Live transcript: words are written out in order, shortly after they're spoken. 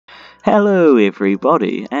Hello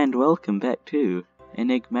everybody, and welcome back to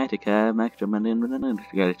Enigmatica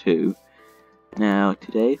Enigmatica 2. Now,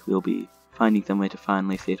 today we'll be finding somewhere to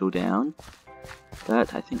finally settle down,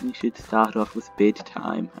 but I think we should start off with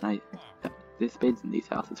bedtime. There's beds in these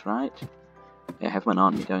houses, right? Yeah, I have one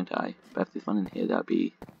on me, don't I? But if there's one in here, that'd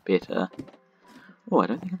be better. Oh, I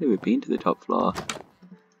don't think I've ever been to the top floor.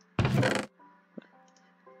 I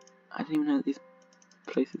didn't even know that these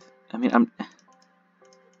places...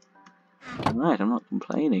 Right, I'm not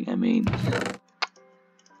complaining,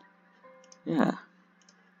 yeah.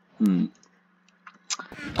 Right,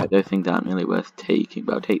 those things aren't really worth taking,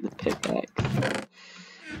 but I'll take the pickaxe.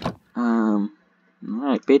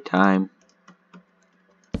 Right, bedtime.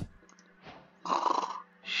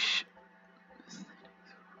 Shh.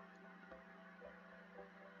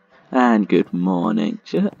 And good morning.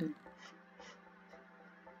 I'm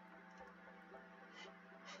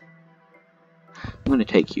gonna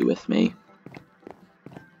take you with me.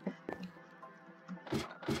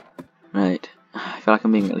 Right. I feel like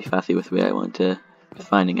I'm being really fussy with where I want to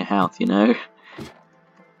finding a house, you know?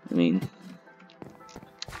 I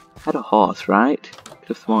had a horse, right? Could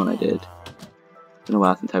have sworn I did. It's been a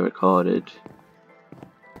while since I recorded.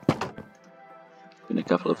 It's been a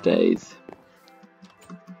couple of days.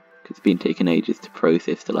 It's been taking ages to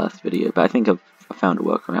process the last video, but I think I found a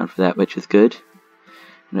workaround for that, which is good.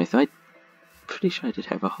 Anyway, so I'm pretty sure I did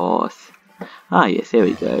have a horse. Ah, yes, there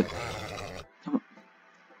we go.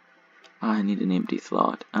 I need an empty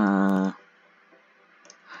slot. Yeah,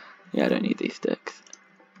 I don't need these sticks.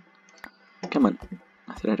 Come on.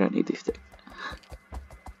 I said I don't need these sticks.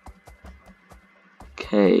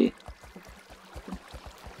 Okay.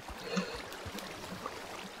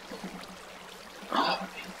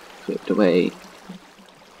 Flipped away.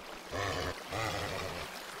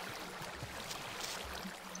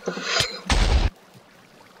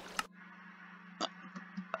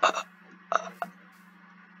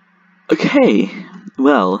 Okay,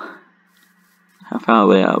 well, how far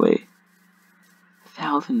away are we?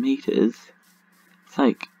 1,000 meters? It's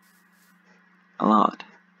like a lot.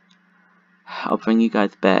 I'll bring you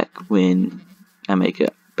guys back when I make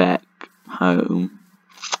it back home.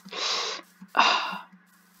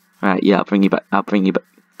 Right, yeah, I'll bring you back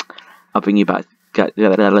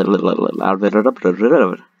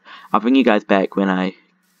when I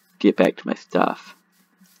get back to my stuff.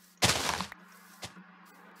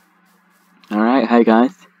 Alright, hi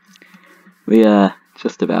guys. We are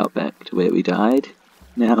just about back to where we died.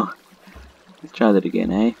 Now, let's try that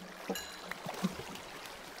again, eh?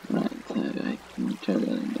 Right, so I can turn it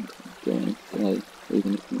in.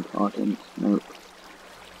 Even if it's important. Nope.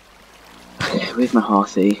 Okay, where's my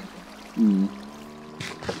horsey?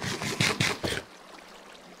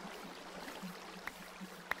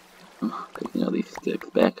 Oh, picking all these sticks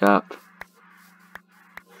back up.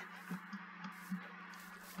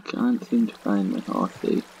 Can't seem to find my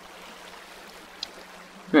horsey.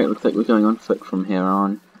 Great, looks like we're going on foot from here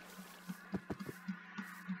on.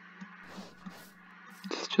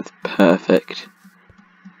 It's just perfect.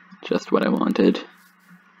 Just what I wanted.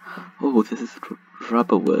 Oh, this is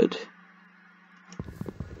rubber wood.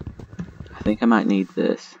 I think I might need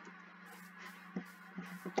this.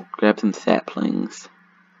 Grab some saplings.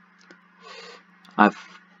 I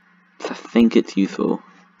think it's useful.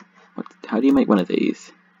 How do you make one of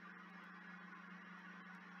these?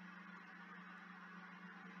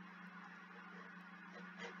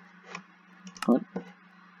 What?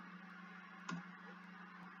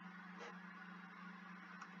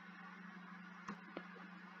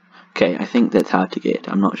 Okay, I think that's hard to get.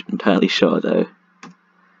 I'm not entirely sure though.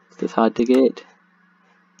 Is this hard to get?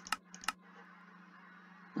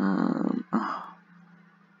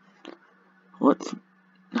 What's...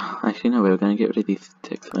 Actually no, we were going to get rid of these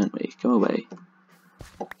sticks, weren't we? Go away.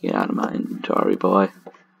 Get out of my inventory, boy.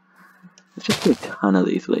 Let's just get a ton of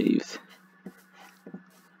these leaves.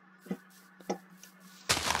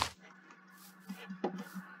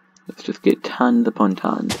 Let's just get tons upon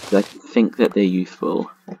tons, because I think that they're useful.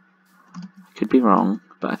 I could be wrong,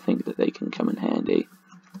 but I think that they can come in handy.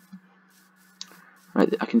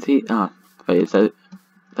 Right, I can see... wait, so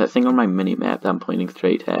that thing on my mini-map that I'm pointing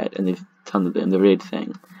straight at, and there's tons of them, the red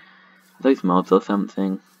thing. Are those mobs or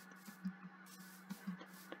something?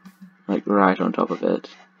 Like, right on top of it.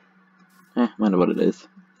 Wonder what it is.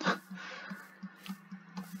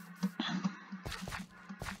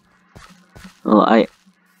 Well, I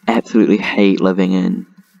absolutely hate living in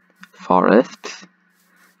forests.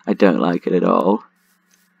 I don't like it at all.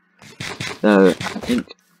 So, I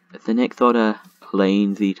think the next sort of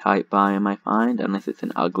plainsy type biome I find, unless it's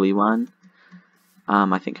an ugly one,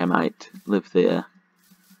 I think I might live there.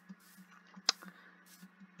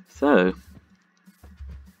 So,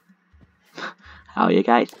 how you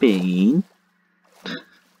guys been?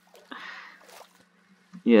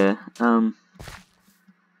 Yeah,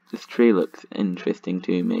 this tree looks interesting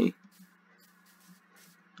to me.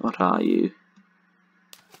 What are you?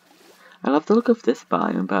 I love the look of this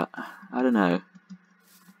biome, but I don't know.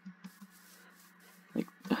 Like,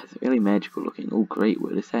 it's really magical looking. Oh, great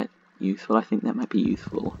wood. Is that useful? I think that might be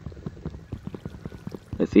useful.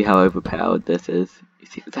 Let's see how overpowered this is. You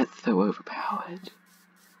see, that's so overpowered.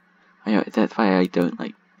 That's why I don't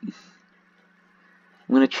like...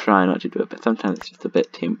 I'm gonna try not to do it, but sometimes it's just a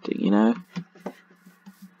bit tempting, you know?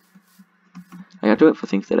 Like, I do it for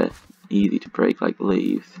things that are easy to break, like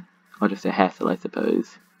leaves. Or just a hassle, I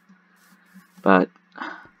suppose. But...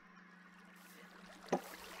 it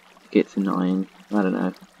gets annoying. I don't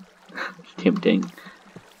know. It's tempting.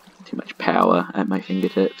 Too much power at my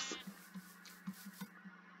fingertips.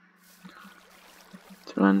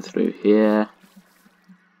 Let's run through here.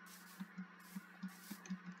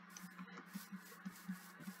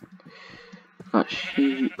 Got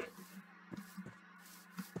sheep.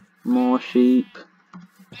 More sheep.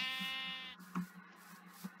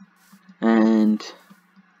 And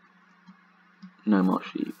no more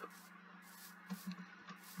sheep.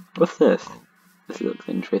 What's this? This looks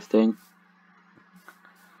interesting.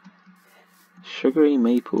 Sugary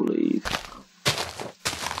maple leaves.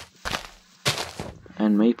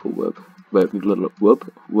 And maple wood.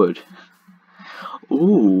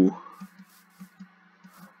 Ooh.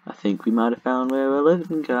 I think we might have found where we're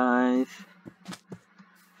living, guys.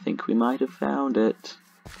 I think we might have found it.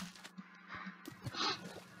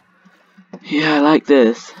 Yeah, I like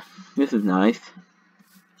this. This is nice.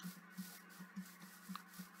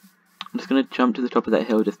 I'm just gonna jump to the top of that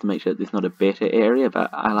hill just to make sure there's not a better area, but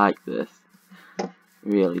I like this.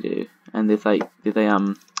 Really do. And there's a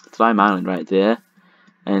slime island right there.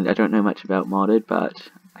 And I don't know much about modded,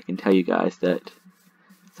 but I can tell you guys that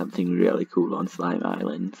something really cool on slime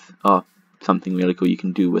islands. Or something really cool you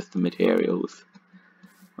can do with the materials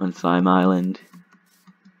on slime island.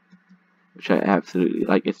 Which I absolutely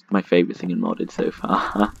like. It's my favourite thing in modded so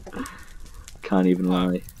far. Can't even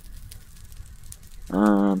lie.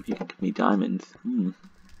 You can give me diamonds.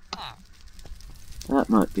 That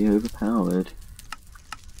might be overpowered.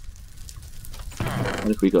 What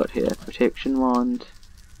have we got here? Protection wand.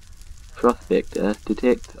 Prospector.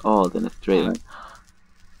 Detect odd in a straight line.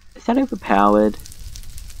 Is that overpowered?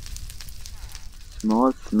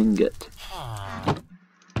 Small Sminget.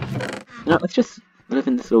 You know, let's just live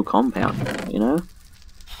in this little compound, you know?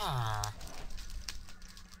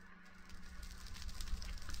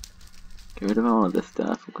 Get rid of all of this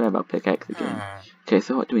stuff. We'll grab our pickaxe again. Okay,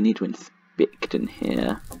 so what do we need to inspect in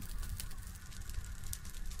here?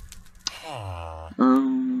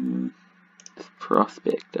 This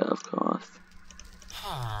prospector, of course.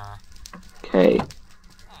 Okay.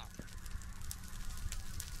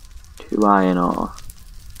 2 iron ore.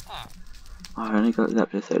 Oh, I only got it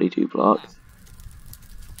up to 32 blocks.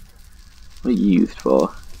 What are you used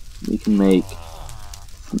for? We can make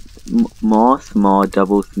more small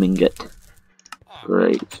double sminget.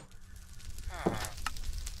 Great.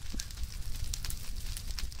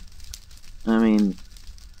 I mean,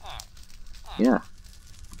 yeah.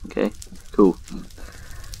 Okay, cool.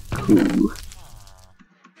 Cool.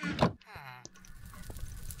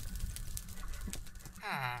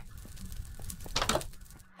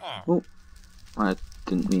 Oh, I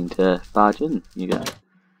didn't mean to barge in, you guys.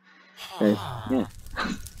 Yeah.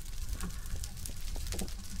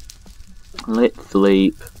 Let's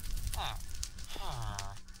sleep.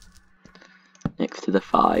 Next to the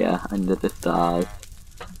fire, under the stars.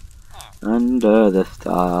 Under the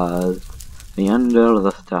stars. Under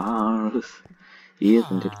the stars.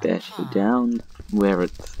 Isn't it better down where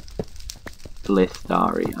it's less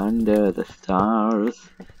starry? Under the stars.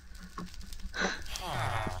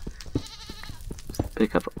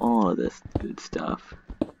 Pick up all of this good stuff.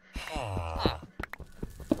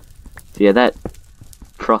 So yeah, that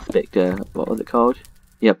prospector, what was it called?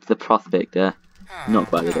 Yep, the prospector. Not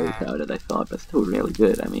quite as overpowered as I thought, but still really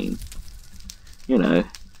good. I mean, you know,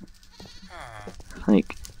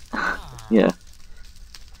 like, yeah.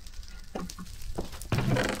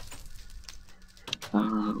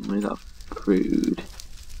 Where's our food?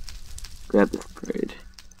 Grab this bread.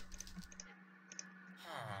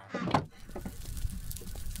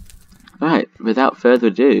 Alright, without further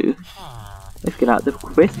ado, let's get out the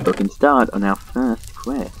quest book and start on our first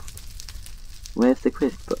quest. Where's the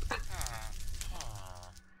quest book?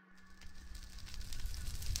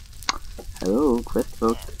 Hello, quest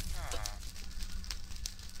book.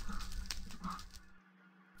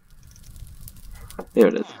 There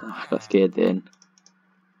it is. Oh, I got scared then.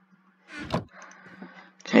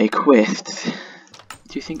 Okay, quests. Do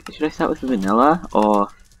you think, should I start with vanilla or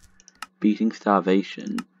beating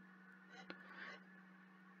starvation?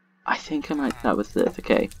 I think I might start with this.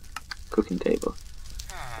 Okay, cooking table.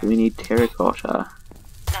 So we need terracotta.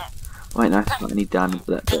 Oh, wait, no, I need diamond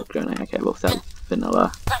for that book, don't I? Okay, we'll start with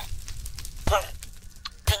vanilla.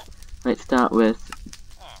 Let's start with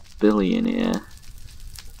billionaire.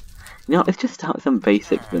 You know, let's just start with some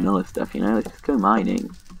basic vanilla stuff, you know? Let's just go mining.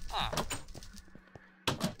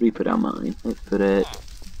 We put our mine. Let's put it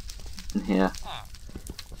in here.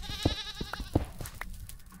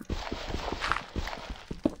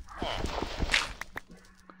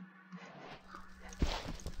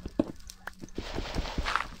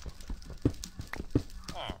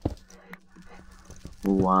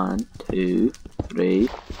 One, 2, 3,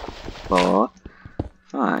 4,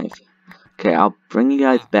 5. Okay, I'll bring you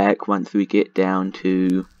guys back once we get down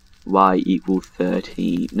to y equals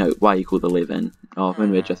 13. No, y equals 11. Or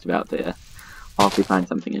when we're just about there. Or if we find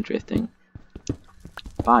something interesting.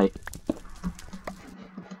 Bye.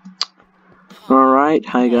 Alright,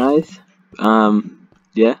 hi guys.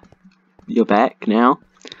 Yeah, you're back now.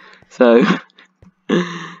 So,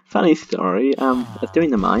 funny story, I was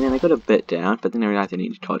doing the mine and I got a bit down, but then I realized I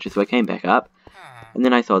needed torches, so I came back up. And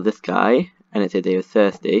then I saw this guy, and it said he was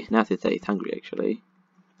thirsty. Now it says that he's hungry, actually. Do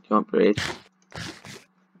you want bread?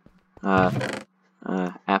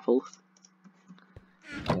 Apples?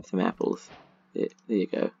 I have some apples. There you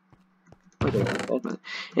go.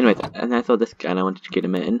 Anyway, and I saw this guy and I wanted to get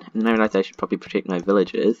him in, and then I realized I should probably protect my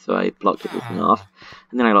villagers, so I blocked everything off.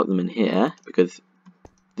 And then I locked them in here, because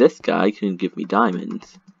this guy can give me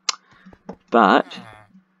diamonds. But,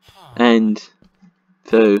 and,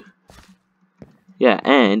 so, yeah,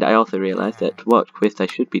 and I also realized that what quest I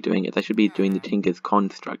should be doing is I should be doing the Tinker's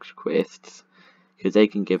Construct quests, because they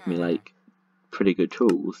can give me, like, pretty good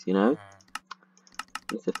tools, you know?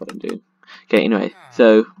 That's just what I'm doing. Okay, anyway,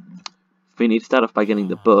 so we need to start off by getting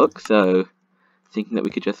the book, so thinking that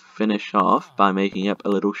we could just finish off by making up a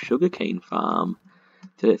little sugarcane farm.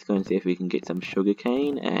 So let's go and see if we can get some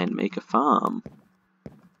sugarcane and make a farm.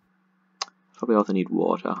 Probably also need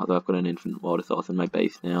water, although I've got an infinite water source in my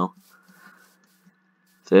base now.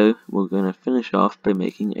 So we're going to finish off by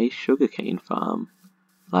making a sugarcane farm.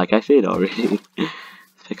 Like I said already. Let's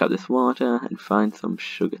pick up this water and find some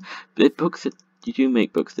sugar. But books, you do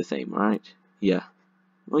make books the same, right? Yeah.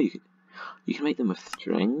 Well, you can make them with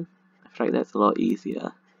string. I feel like that's a lot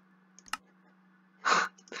easier.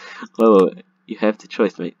 Whoa, you have the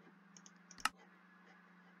choice, mate.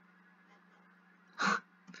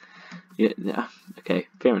 Yeah, okay,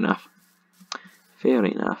 fair enough. Fair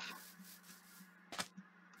enough.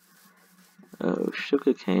 Oh,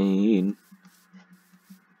 sugarcane.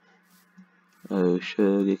 Oh,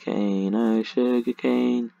 sugarcane, oh,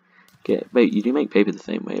 sugarcane. Wait, you do make paper the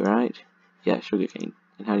same way, right? Yeah, sugarcane.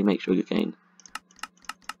 And how do you make sugarcane?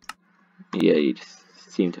 Yeah, you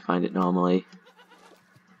just seem to find it normally.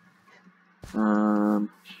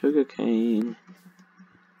 Sugarcane.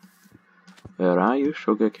 Where are you,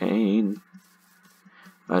 sugarcane?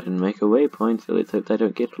 I didn't make a waypoint, so let's hope I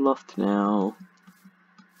don't get lost now.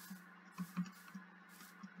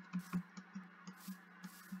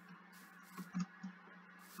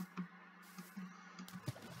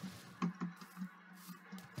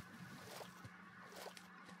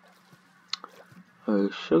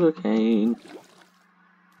 Oh, sugarcane.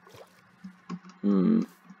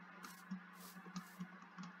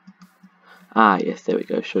 Ah, yes, there we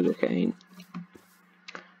go, sugarcane.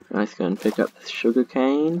 Let's go and pick up the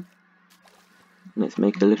sugarcane. Let's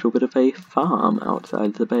make a little bit of a farm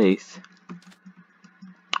outside the base.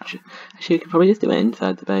 Actually, you could probably just do it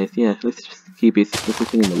inside the base. Yeah, let's just keep this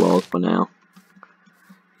thing in the walls for now.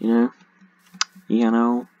 You know? You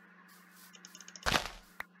know?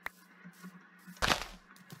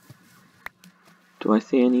 Do I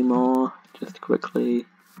see any more? Just quickly.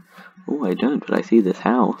 Oh, I don't, but I see this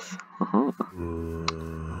house.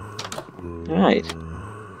 Alright.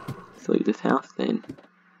 Let's leave this house then.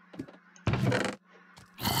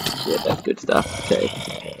 Yeah, that's good stuff. Okay.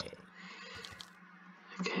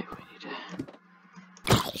 Okay,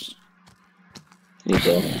 we need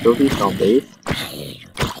to kill these zombies.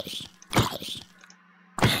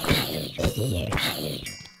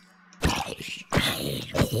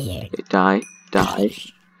 Okay, die. Die.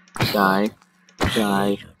 Die.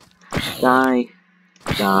 Die. Die.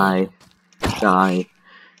 Die. Die.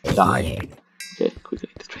 Die. Okay, quickly,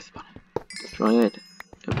 destroy the button. Destroy it.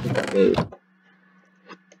 Okay.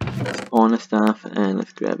 Spawn the stuff, and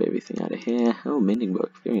let's grab everything out of here. Oh, mending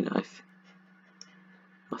book, very nice.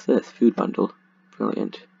 What's this? Food bundle.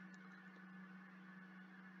 Brilliant.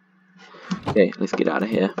 Okay, let's get out of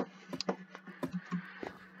here.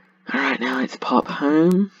 Alright, now let's pop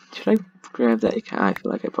home. Should I grab that? I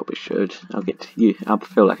feel like I probably should. I'll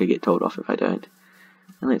feel like I get told off if I don't.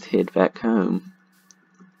 And let's head back home.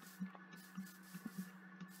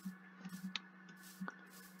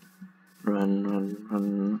 Run, run,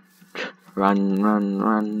 run. Run, run,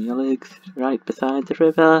 run, your legs right beside the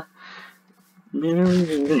river. Merrily,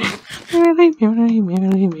 merrily, merrily, merrily,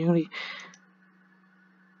 merrily, merrily.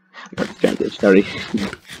 I got distracted, sorry.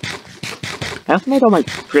 I also made all my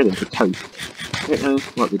bread into toast. I don't know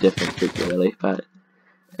what the difference is really, but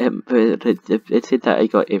it said that I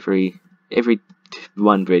got every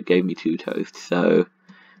one bread gave me 2 toasts, so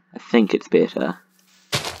I think it's better.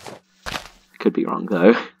 I could be wrong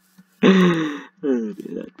though. Oh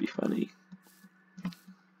dear, that'd be funny.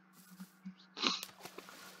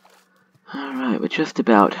 Alright, we're just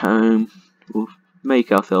about home. We'll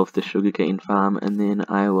make ourselves the sugarcane farm and then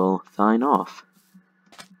I will sign off.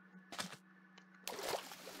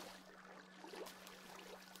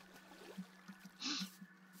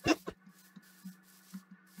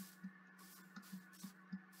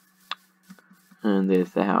 And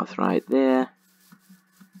there's the house right there.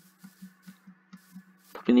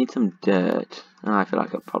 Probably need some dirt. Oh, I feel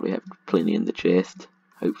like I'll probably have plenty in the chest,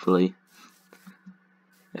 hopefully.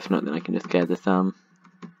 If not, then I can just gather some.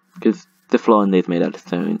 Because the floor in there is made out of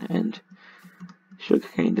stone, and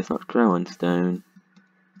sugarcane does not grow on stone.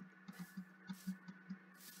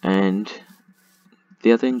 And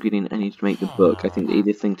the other ingredient I need to make the book, I think the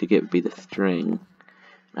easiest thing to get would be the string.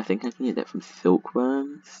 I think I can get that from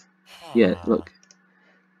silkworms. Yeah, look.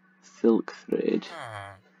 Silk thread.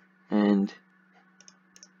 And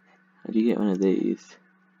how do you get one of these?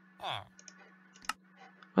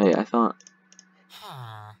 Wait, I thought...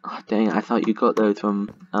 Oh dang, I thought you got those from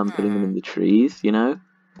putting them in the trees, you know?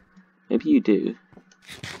 Maybe you do.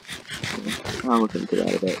 I'll look into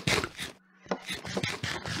that a bit.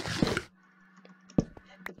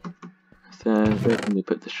 So, where can we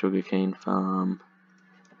put the sugarcane farm?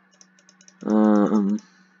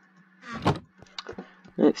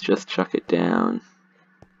 Let's just chuck it down.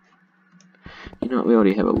 You know what, we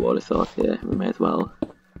already have a water source here, we may as well.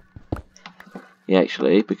 Yeah,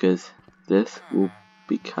 actually, because this will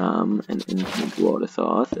become an infinite water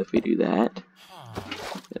source if we do that.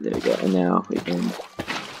 So there we go, and now we can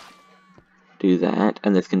do that,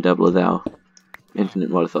 and this can double as our infinite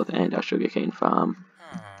water source and our sugarcane farm.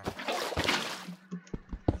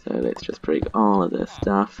 So let's just break all of this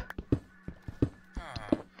stuff.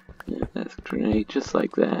 Yeah, that's great, just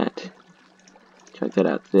like that. Check that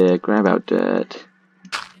out there, grab our dirt.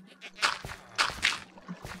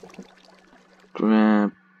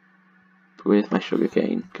 Grab... Where's my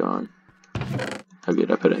sugarcane? Gone. Oh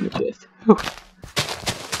good, I put it in the chest.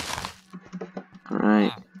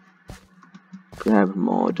 Alright. Grab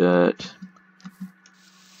more dirt.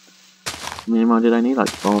 How many more did I need? Like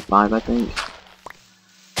 4 or 5, I think.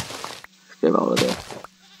 Let's grab all of this.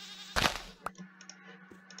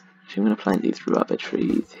 Actually, I'm going to plant these rubber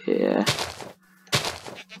trees here.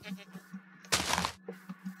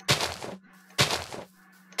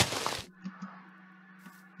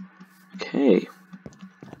 Okay.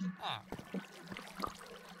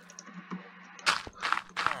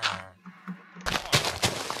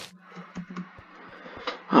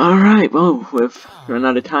 Alright, well, we've run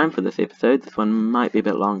out of time for this episode. This one might be a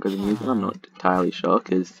bit longer than usual, I'm not entirely sure,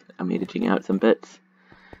 because I'm editing out some bits.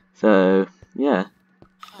 So, yeah.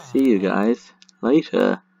 See you guys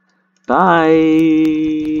later.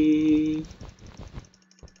 Bye!